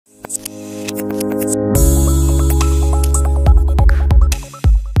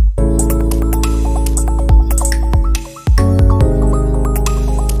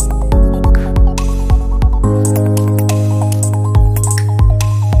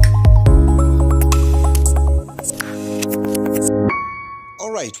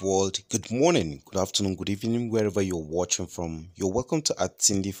Alright world, good morning, good afternoon, good evening, wherever you're watching from. You're welcome to at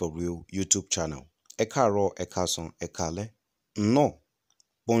Cindy for Real YouTube channel. Ekaro, ekason, ekale. No.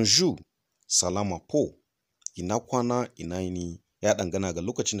 Bonjour. Salama po. Ina kwana, ina ini. Ya dangana ga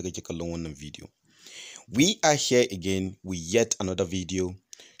lokacin da kake kallon wannan video. We are here again with yet another video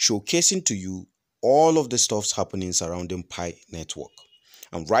showcasing to you all of the stuffs happening surrounding Pi network.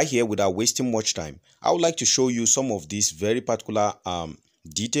 And right here, without wasting much time, I would like to show you some of these very particular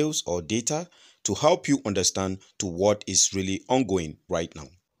details or data to help you understand to what is really ongoing right now.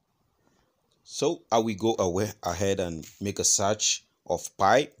 So I will go ahead and make a search of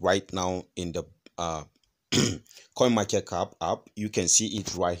Pi right now in the CoinMarketCap app. You can see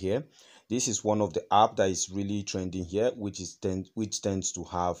it right here. This is one of the app that is really trending here, which tends to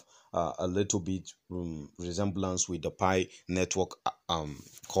have a little bit resemblance with the Pi network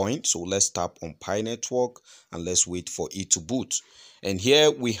coin. So let's tap on Pi network and let's wait for it to boot. And here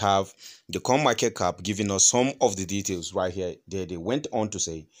we have the CoinMarketCap giving us some of the details right here. They went on to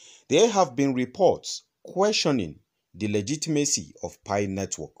say there have been reports questioning the legitimacy of Pi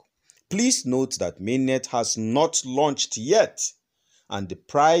network. Please note that mainnet has not launched yet, and the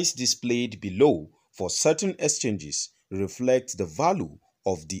price displayed below for certain exchanges reflects the value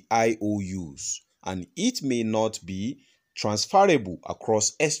of the IOUs, and it may not be transferable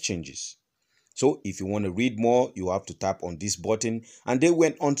across exchanges. So if you want to read more, you have to tap on this button. And they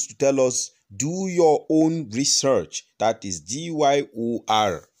went on to tell us, do your own research. That is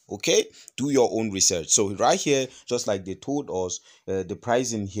DYOR. Okay, do your own research. So right here, just like they told us, the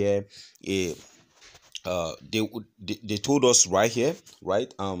pricing here, they told us right here,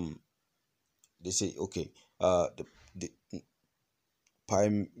 right? They say okay, the Pi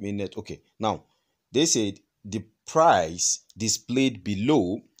mainnet. Okay, now they said the price displayed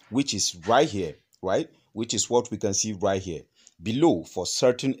below, which is right here, right, which is what we can see right here below for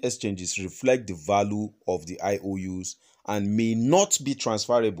certain exchanges, reflect the value of the IOUs and may not be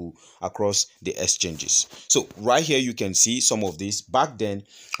transferable across the exchanges. So right here you can see some of this. Back then,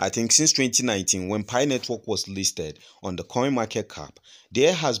 I think since 2019, when Pi network was listed on the CoinMarketCap,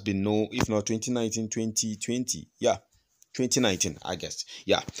 there has been no, if not 2019, 2020, yeah, 2019, I guess.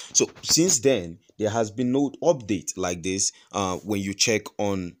 Yeah. So since then, there has been no update like this when you check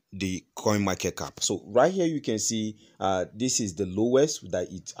on the CoinMarketCap. So right here, you can see this is the lowest that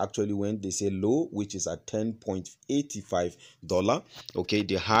it actually went. They say low, which is at $10.85. Okay.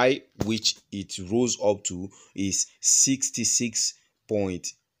 The high, which it rose up to, is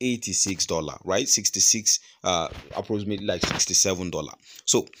 $66.86, right? 66 approximately like $67.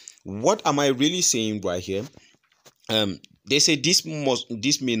 So what am I really saying right here? They say this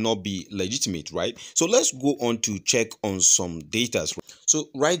may not be legitimate, right? So let's go on to check on some data. So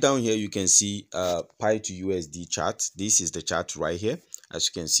right down here you can see Pi to USD chart. This is the chart right here, as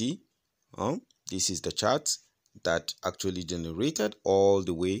you can see. This is the chart that actually generated all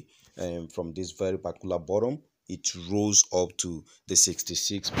the way from this very particular bottom. It rose up to the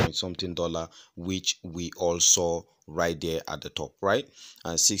 66 point something dollar, which we all saw right there at the top, right?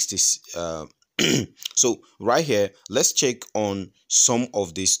 And 60 so right here, let's check on some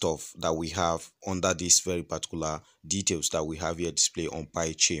of this stuff that we have under this very particular details that we have here displayed on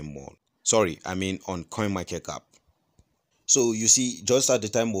pichainmall. Sorry, I mean on CoinMarketCap. So you see, just at the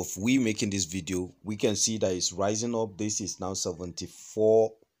time of we making this video, we can see that it's rising up. This is now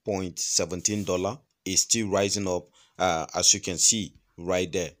 $74.17. It's still rising up, as you can see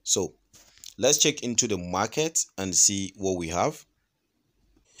right there. So let's check into the market and see what we have.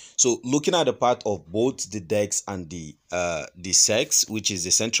 So looking at the part of both the DEX and the SEX, which is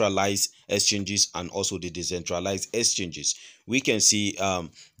the centralized exchanges and also the decentralized exchanges, we can see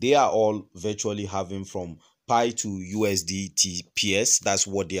they are all virtually having from Pi to USD TPS. That's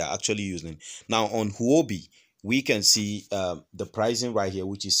what they are actually using. Now on Huobi, we can see the pricing right here,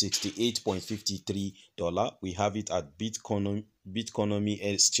 which is $68.53. We have it at Bitconomy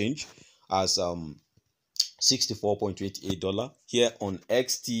exchange as $64.28 here on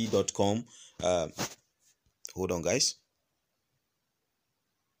xt.com. Hold on guys.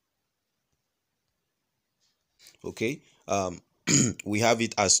 Okay, we have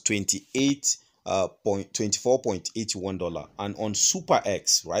it as $24.81, and on Super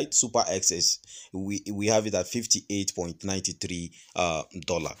X, right, Super X is we have it at $58.93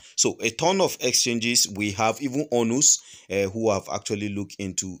 dollar. So a ton of exchanges. We have even Onus who have actually looked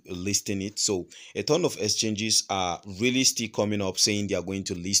into listing it. So a ton of exchanges are really still coming up saying they are going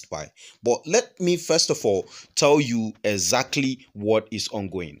to list Pi. But let me first of all tell you exactly what is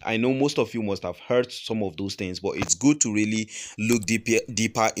ongoing. I know most of you must have heard some of those things, but it's good to really look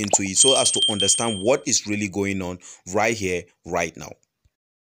deeper into it so as to understand what is really going on right here, right now.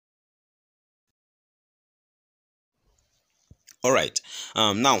 All right.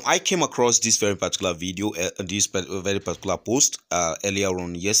 Now I came across this very particular video, very particular post earlier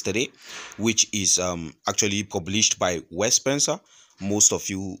on yesterday, which is actually published by Wes Spencer. Most of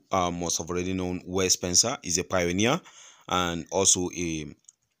you must have already known Wes Spencer is a pioneer and also a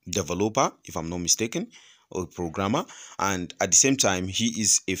developer, if I'm not mistaken, or programmer, and at the same time he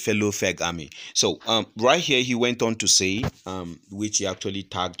is a fellow FEG army. So right here he went on to say, which he actually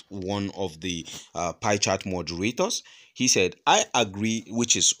tagged one of the pie chart moderators. He said, I agree,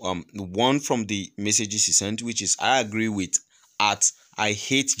 which is one from the messages he sent, which is, I agree with at I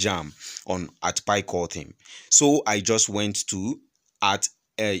hate jam on at pie core theme. So I just went to at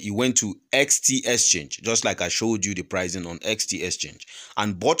you went to XT exchange, just like I showed you the pricing on XT exchange,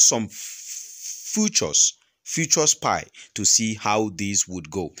 and bought some futures pie to see how these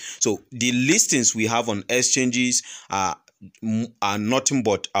would go. So the listings we have on exchanges are nothing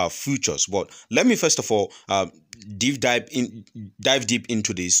but futures. But let me first of all dive deep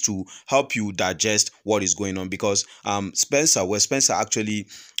into this to help you digest what is going on, because Spencer actually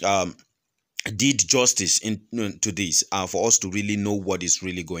did justice to this for us to really know what is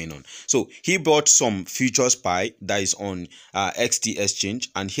really going on. So he bought some futures pie that is on XT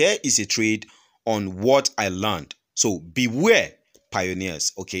exchange, and here is a trade on what I learned. So beware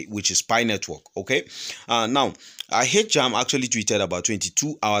pioneers, okay, which is Pi Network. Okay, now I hate jam actually tweeted about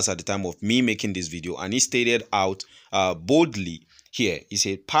 22 hours at the time of me making this video, and he stated out boldly here. He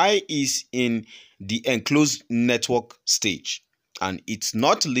said Pi is in the enclosed network stage and it's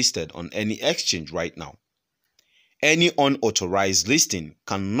not listed on any exchange right now. Any unauthorized listing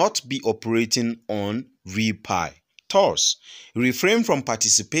cannot be operating on RePi. Thus, refrain from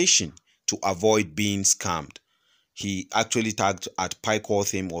participation to avoid being scammed. He actually tagged at PiCore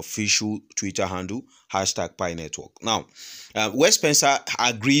theme official Twitter handle #Pi Network. Now, Wes Spencer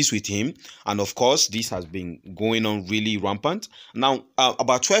agrees with him, and of course, this has been going on really rampant. Now,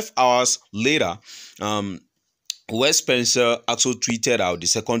 about 12 hours later, Wes Spencer also tweeted out the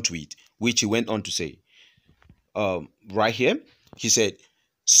second tweet, which he went on to say, right here, he said,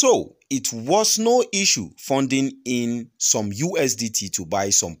 so it was no issue funding in some USDT to buy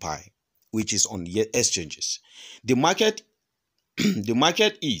some Pi, which is on exchanges. The market, the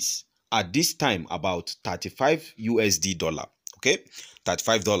market is at this time about 35 USD dollar. Okay,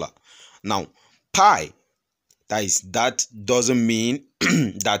 $35. Now, Pi, that doesn't mean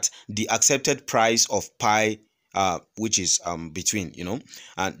that the accepted price of Pi, which is between,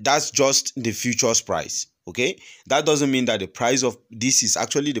 and that's just the futures price. Okay, that doesn't mean that the price of this is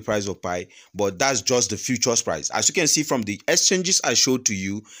actually the price of Pi, but that's just the futures price. As you can see from the exchanges I showed to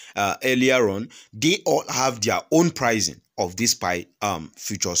you earlier on, they all have their own pricing of this Pi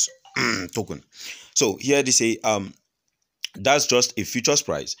futures token. So here they say that's just a futures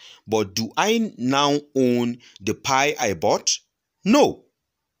price. But do I now own the Pi I bought? No,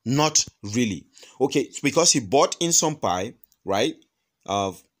 not really. Okay, it's because he bought in some Pi, right?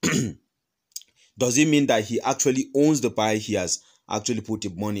 Does it mean that he actually owns the Pi he has actually put the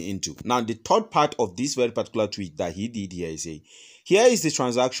money into? Now, the third part of this very particular tweet that he did here is say, here is the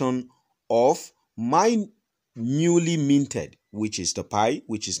transaction of my newly minted, which is the Pi,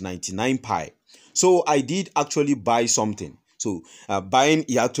 which is 99 Pi. So I did actually buy something. So buying,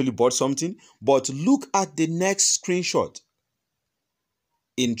 he actually bought something. But look at the next screenshot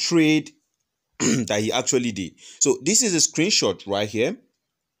in trade that he actually did. So this is a screenshot right here.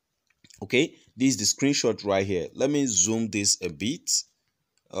 Okay, this is the screenshot right here. Let me zoom this a bit.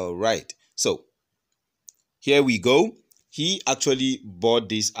 All right, so here we go. He actually bought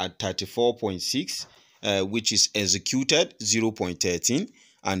this at 34.6, which is executed 0.13,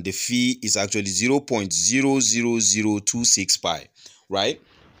 and the fee is actually 0.00026 Pi, right?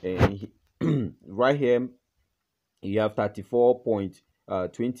 And right here you have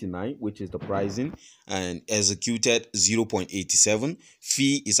 34.29, which is the pricing, and executed 0.87.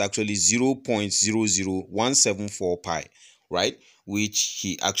 Fee is actually 0.00174 Pi, right? Which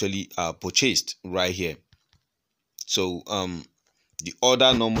he actually purchased right here. So the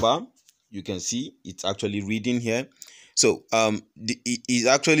order number, you can see it's actually reading here. So it is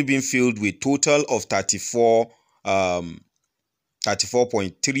actually being filled with total of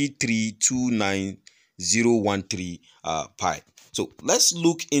 34.3329013 Pi. So let's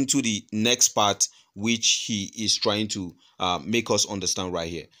look into the next part, which he is trying to make us understand right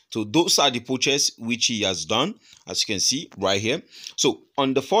here. So those are the purchases which he has done, as you can see right here. So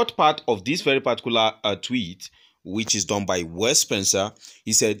on the fourth part of this very particular tweet, which is done by Wes Spencer,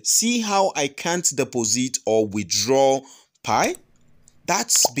 he said, see how I can't deposit or withdraw Pi?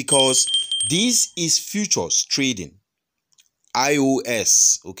 That's because this is futures trading.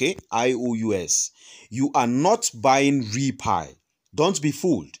 IOS, okay, IOUS. You are not buying RePi. don't be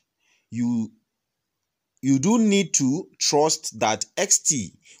fooled. You you do need to trust that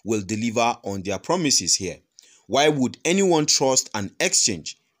XT will deliver on their promises here. Why would anyone trust an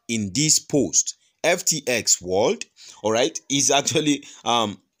exchange in this post FTX world? All right, is actually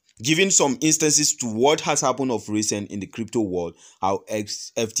giving some instances to what has happened of recent in the crypto world, how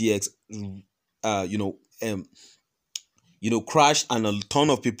FTX uh, you know um, crashed and a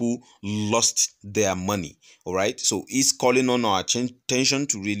ton of people lost their money. All right, so it's calling on our attention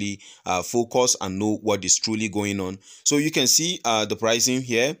to really focus and know what is truly going on. So you can see the pricing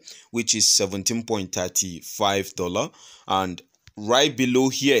here, which is $17.35, and right below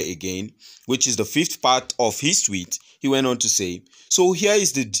here again, which is the fifth part of his tweet, he went on to say, so here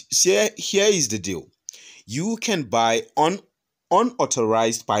is the deal. You can buy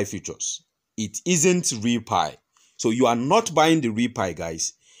unauthorized Pi futures. It isn't real Pi. So you are not buying the real Pi,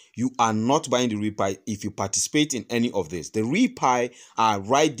 guys. You are not buying the real Pi if you participate in any of this. The real Pi are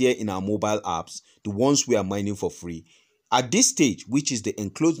right there in our mobile apps, the ones we are mining for free. At this stage, which is the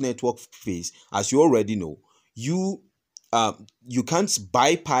enclosed network phase, as you already know, you can't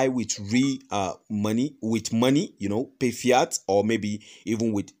buy Pi with real money, pay fiat, or maybe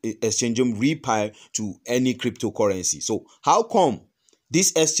even with exchanging real Pi to any cryptocurrency. So how come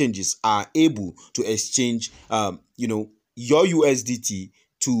these exchanges are able to exchange your USDT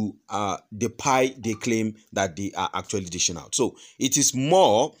to the Pi they claim that they are actually dishing out? So it is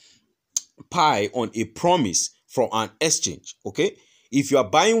more Pi on a promise from an exchange. Okay, if you are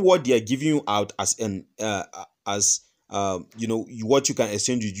buying what they are giving you out as what you can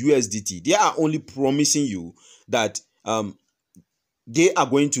exchange with USDT, they are only promising you that they are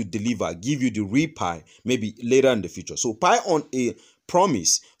going to deliver, give you the real Pi maybe later in the future. So Pi on a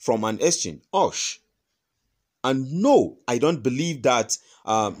promise from an exchange, and no, I don't believe that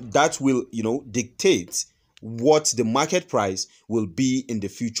that will dictate what the market price will be in the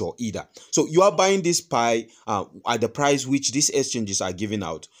future either. So you are buying this Pi at the price which these exchanges are giving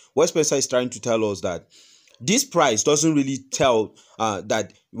out. What Spencer is trying to tell us that this price doesn't really tell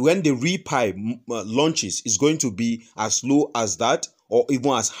that when the real Pi launches is going to be as low as that or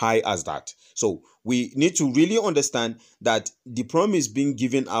even as high as that. So we need to really understand that the promise being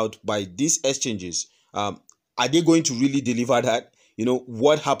given out by these exchanges, are they going to really deliver that?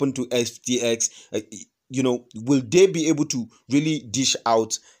 What happened to FTX? Will they be able to really dish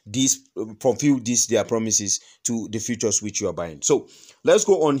out these, fulfill these their promises to the futures which you are buying? So let's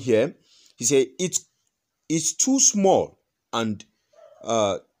go on here. He said it's too small and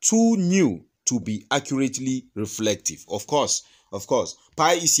too new to be accurately reflective. Of course,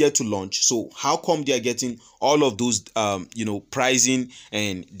 Pi is here to launch. So how come they are getting all of those pricing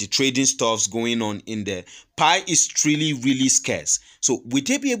and the trading stuffs going on in there? Pi is really scarce. So will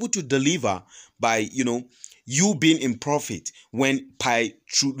they be able to deliver by you being in profit when Pi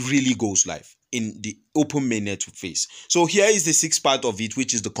really goes live in the open mainnet phase? So here is the sixth part of it,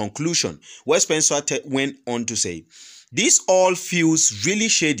 which is the conclusion, where Spencer went on to say, this all feels really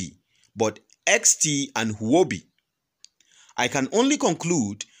shady, but XT and Huobi, I can only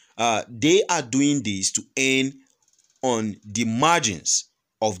conclude they are doing this to earn on the margins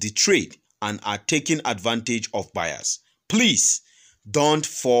of the trade and are taking advantage of buyers. Please don't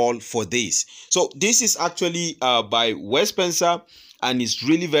fall for this. So this is actually by Wes Spencer, and it's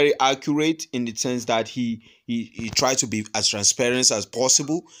really very accurate in the sense that he tried to be as transparent as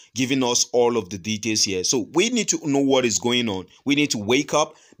possible, giving us all of the details here. So we need to know what is going on. We need to wake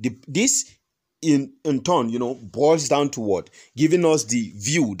up. This in turn, boils down to what? Giving us the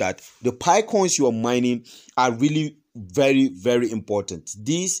view that the Pi coins you are mining are really very important.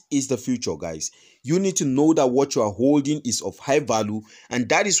 This is the future, guys. You need to know that what you are holding is of high value, and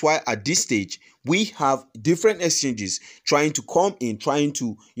that is why at this stage we have different exchanges trying to come in, trying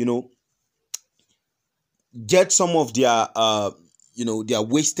to get some of their their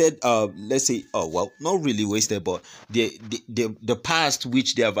wasted let's say, not really wasted, but the past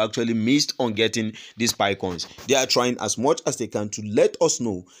which they have actually missed on getting these Pi coins. They are trying as much as they can to let us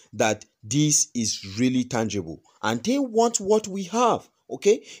know that this is really tangible, and they want what we have.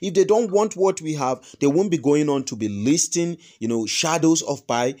 Okay, if they don't want what we have, they won't be going on to be listing shadows of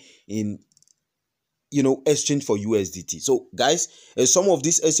Pi in exchange for USDT. So guys, some of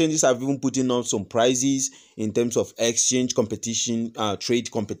these exchanges have even putting on some prizes in terms of exchange competition,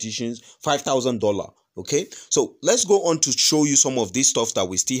 trade competitions, $5,000. Okay, so let's go on to show you some of this stuff that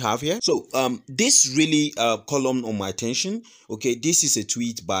we still have here. So this really column on my attention. Okay, this is a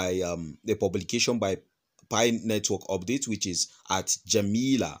tweet by the publication by Pi Network Update, which is at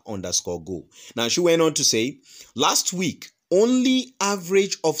Jamila_go. Now she went on to say, last week only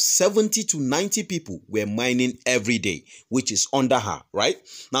average of 70 to 90 people were mining every day, which is under her, right?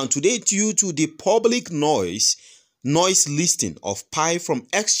 Now today, due to the public noise listing of Pi from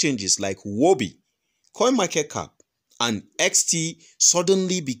exchanges like Huobi, CoinMarketCap, and XT,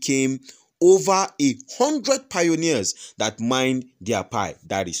 suddenly became over 100 pioneers that mine their Pi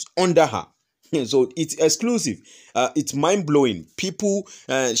that is under her. So it's exclusive. It's mind-blowing. People,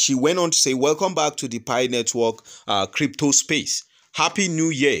 she went on to say, welcome back to the Pi Network crypto space. Happy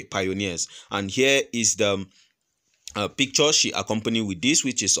New Year, pioneers. And here is the picture she accompanied with this,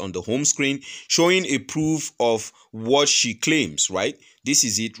 which is on the home screen, showing a proof of what she claims, right? This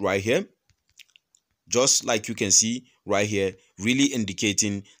is it right here. Just like you can see right here, really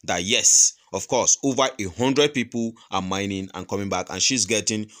indicating that yes, of course, over 100 people are mining and coming back, and she's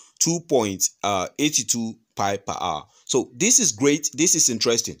getting 2.82 Pi per hour. So this is great. This is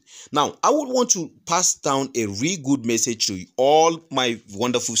interesting. Now, I would want to pass down a really good message to all my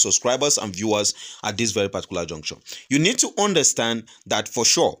wonderful subscribers and viewers at this very particular juncture. You need to understand that for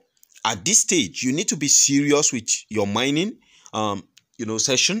sure, at this stage, you need to be serious with your mining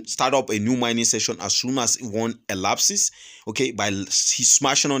session. Start up a new mining session as soon as one elapses, okay, by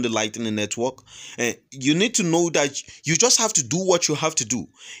smashing on the Lightning Network. You need to know that you just have to do what you have to do.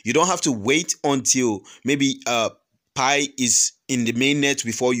 You don't have to wait until maybe Pi is in the mainnet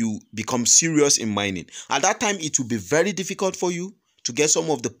before you become serious in mining. At that time, it will be very difficult for you to get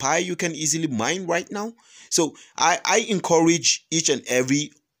some of the Pi you can easily mine right now. So I encourage each and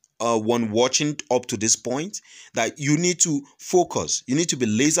every one watching up to this point that you need to focus. You need to be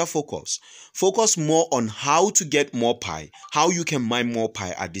laser focused. Focus more on how to get more Pi, how you can mine more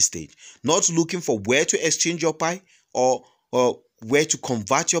Pi at this stage. Not looking for where to exchange your Pi or where to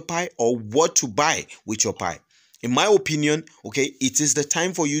convert your Pi or what to buy with your Pi. In my opinion, okay, it is the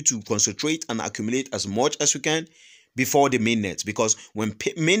time for you to concentrate and accumulate as much as you can before the mainnet, because when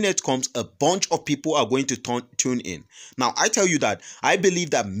mainnet comes, a bunch of people are going to tune in. Now, I tell you that I believe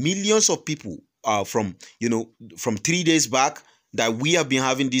that millions of people from 3 days back that we have been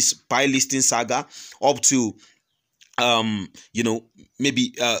having this Pi listing saga up to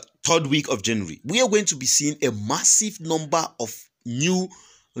maybe third week of January, we are going to be seeing a massive number of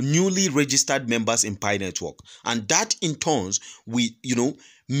newly registered members in Pi Network, and that in turn we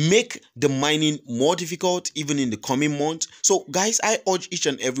make the mining more difficult even in the coming months. So guys, I urge each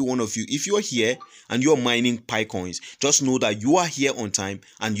and every one of you, if you are here and you are mining Pi coins, just know that you are here on time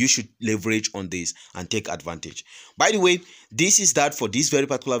and you should leverage on this and take advantage. By the way, this is that for this very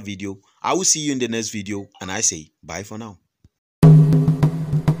particular video. I will see you in the next video, and I say bye for now.